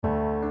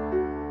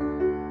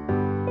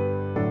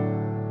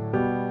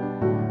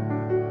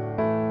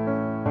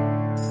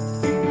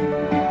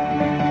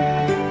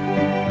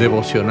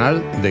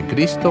Devocional de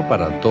Cristo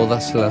para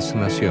todas las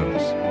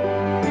naciones.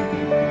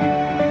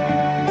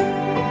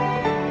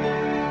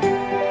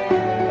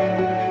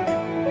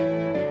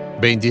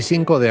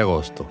 (25 de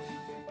agosto).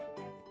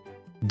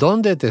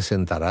 ¿Dónde te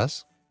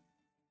sentarás?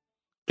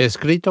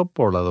 Escrito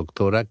por la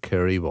doctora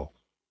Carrie Bo.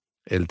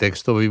 El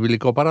texto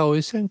bíblico para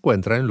hoy se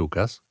encuentra en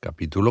Lucas,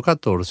 capítulo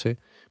 14,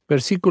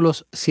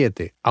 versículos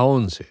 7 a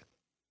 11,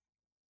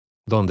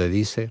 donde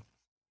dice: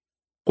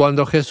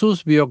 Cuando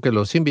Jesús vio que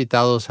los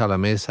invitados a la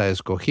mesa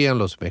escogían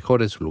los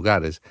mejores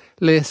lugares,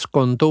 les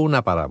contó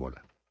una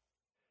parábola.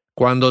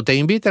 Cuando te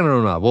inviten a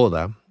una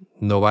boda,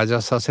 no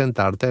vayas a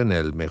sentarte en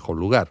el mejor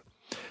lugar.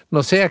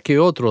 No sea que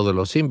otro de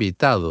los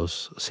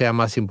invitados sea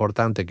más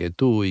importante que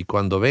tú y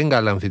cuando venga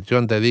el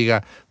anfitrión te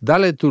diga,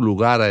 dale tu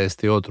lugar a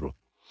este otro,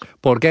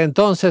 porque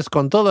entonces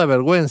con toda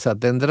vergüenza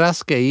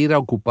tendrás que ir a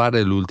ocupar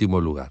el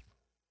último lugar.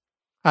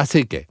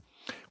 Así que,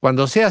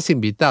 cuando seas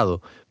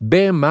invitado,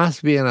 ve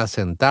más bien a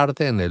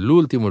sentarte en el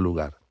último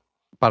lugar,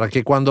 para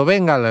que cuando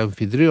venga el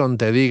anfitrión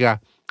te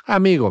diga,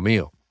 amigo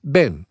mío,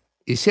 ven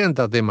y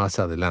siéntate más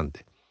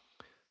adelante.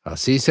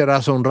 Así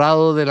serás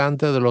honrado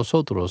delante de los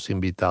otros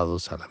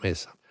invitados a la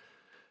mesa.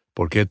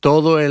 Porque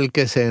todo el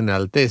que se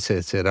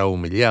enaltece será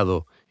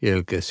humillado, y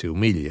el que se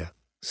humilla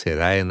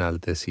será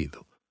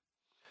enaltecido.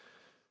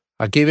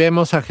 Aquí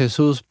vemos a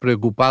Jesús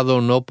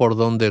preocupado no por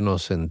dónde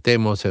nos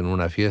sentemos en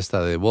una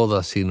fiesta de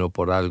bodas, sino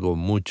por algo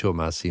mucho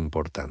más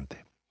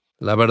importante.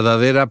 La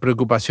verdadera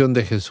preocupación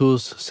de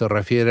Jesús se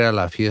refiere a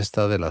la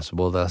fiesta de las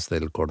bodas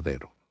del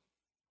Cordero,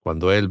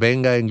 cuando Él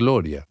venga en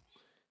gloria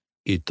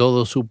y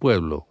todo su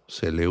pueblo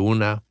se le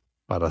una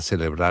para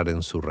celebrar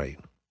en su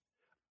reino.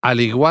 Al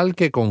igual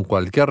que con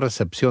cualquier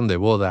recepción de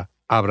boda,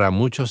 habrá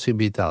muchos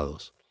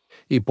invitados.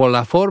 Y por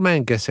la forma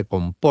en que se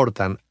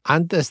comportan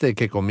antes de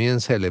que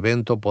comience el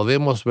evento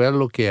podemos ver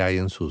lo que hay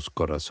en sus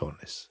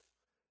corazones.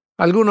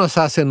 Algunos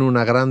hacen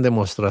una gran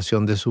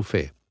demostración de su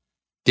fe.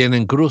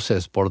 Tienen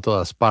cruces por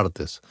todas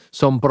partes,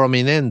 son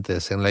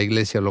prominentes en la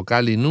iglesia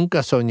local y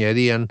nunca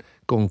soñarían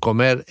con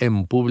comer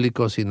en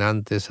público sin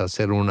antes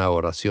hacer una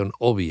oración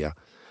obvia,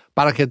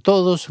 para que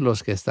todos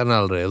los que están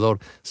alrededor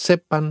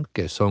sepan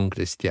que son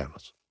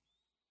cristianos.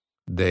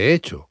 De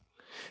hecho,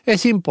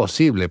 es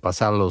imposible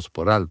pasarlos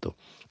por alto.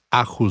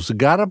 A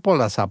juzgar por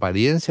las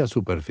apariencias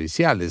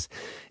superficiales,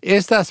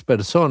 estas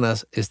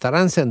personas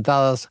estarán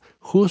sentadas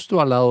justo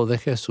al lado de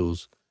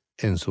Jesús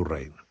en su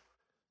reino.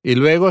 Y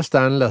luego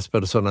están las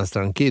personas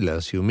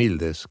tranquilas y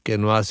humildes que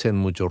no hacen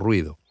mucho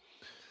ruido.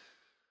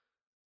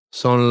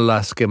 Son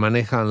las que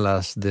manejan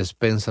las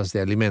despensas de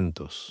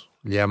alimentos,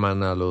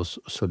 llaman a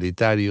los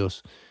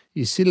solitarios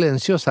y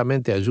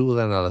silenciosamente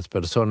ayudan a las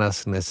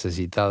personas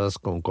necesitadas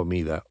con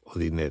comida o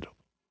dinero.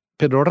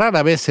 Pero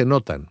rara vez se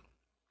notan.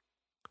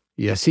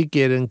 Y así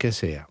quieren que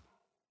sea.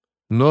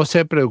 No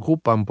se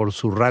preocupan por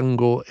su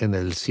rango en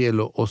el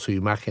cielo o su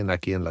imagen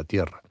aquí en la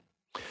tierra.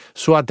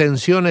 Su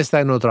atención está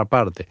en otra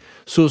parte.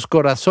 Sus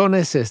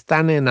corazones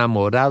están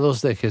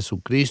enamorados de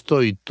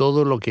Jesucristo y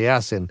todo lo que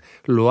hacen,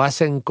 lo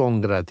hacen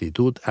con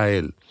gratitud a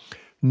Él.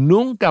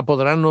 Nunca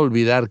podrán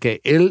olvidar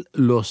que Él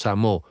los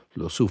amó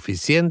lo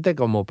suficiente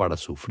como para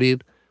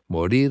sufrir,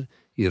 morir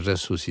y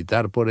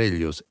resucitar por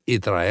ellos y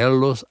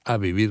traerlos a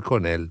vivir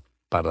con Él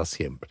para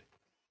siempre.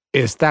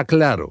 Está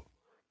claro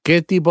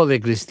qué tipo de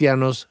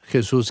cristianos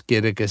Jesús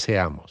quiere que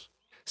seamos.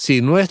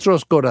 Si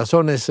nuestros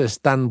corazones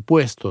están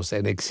puestos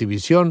en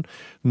exhibición,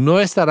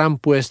 no estarán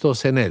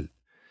puestos en Él.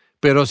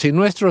 Pero si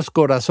nuestros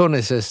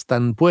corazones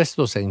están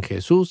puestos en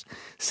Jesús,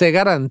 se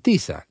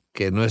garantiza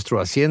que nuestro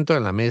asiento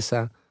en la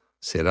mesa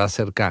será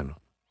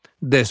cercano.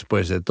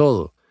 Después de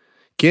todo,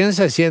 ¿quién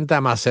se sienta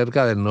más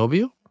cerca del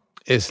novio?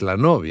 Es la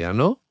novia,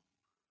 ¿no?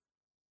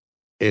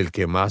 El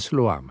que más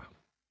lo ama.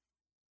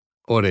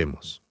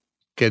 Oremos.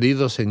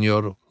 Querido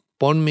Señor,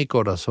 pon mi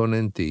corazón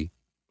en ti.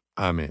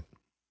 Amén.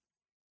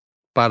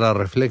 Para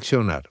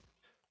reflexionar,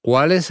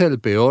 ¿cuál es el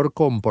peor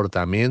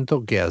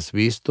comportamiento que has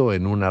visto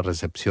en una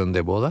recepción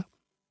de boda?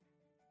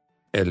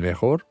 ¿El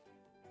mejor?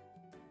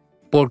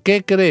 ¿Por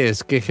qué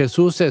crees que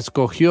Jesús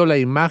escogió la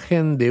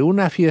imagen de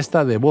una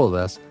fiesta de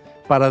bodas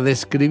para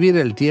describir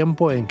el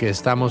tiempo en que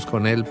estamos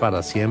con Él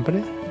para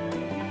siempre?